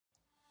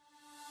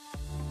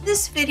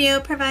This video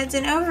provides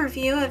an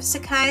overview of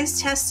Sakai's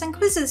Tests and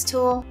Quizzes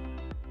tool.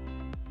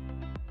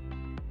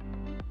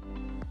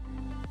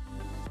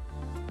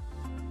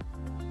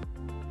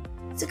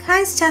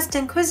 Sakai's Test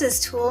and Quizzes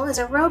tool is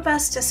a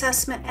robust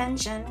assessment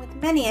engine with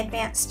many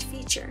advanced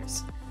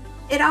features.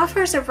 It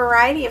offers a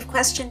variety of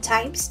question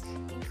types,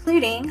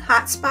 including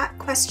hotspot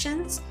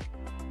questions,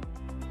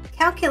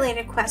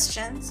 calculated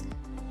questions,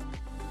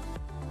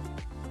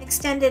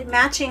 extended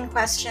matching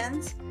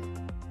questions,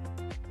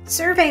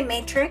 survey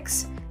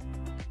matrix,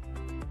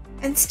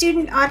 and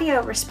student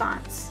audio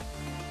response.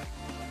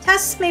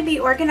 Tests may be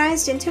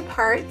organized into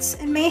parts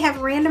and may have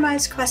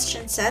randomized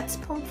question sets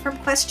pulled from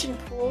question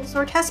pools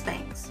or test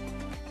banks.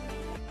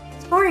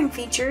 Scoring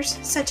features,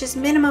 such as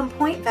minimum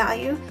point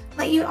value,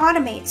 let you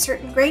automate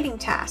certain grading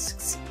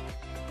tasks.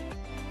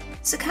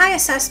 Sakai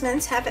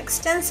assessments have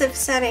extensive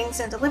settings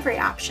and delivery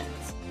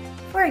options.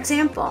 For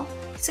example,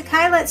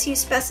 Sakai lets you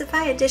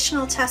specify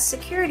additional test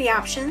security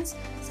options,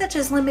 such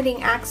as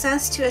limiting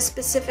access to a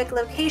specific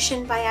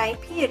location by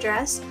IP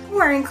address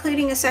or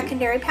including a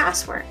secondary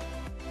password.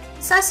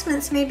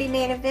 Assessments may be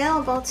made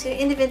available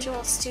to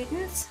individual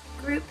students,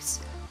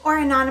 groups, or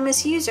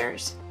anonymous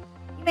users.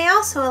 You may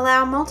also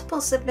allow multiple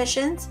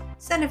submissions,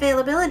 set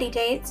availability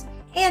dates,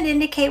 and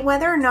indicate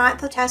whether or not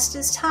the test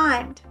is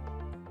timed.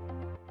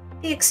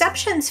 The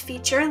Exceptions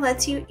feature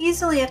lets you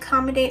easily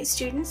accommodate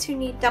students who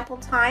need double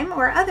time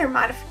or other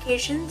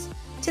modifications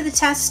to the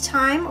test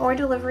time or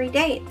delivery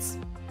dates.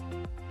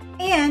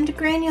 And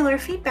granular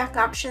feedback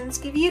options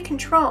give you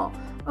control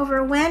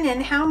over when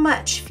and how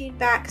much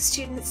feedback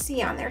students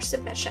see on their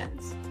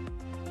submissions.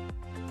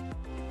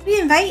 We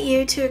invite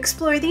you to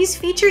explore these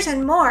features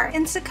and more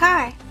in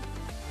Sakai.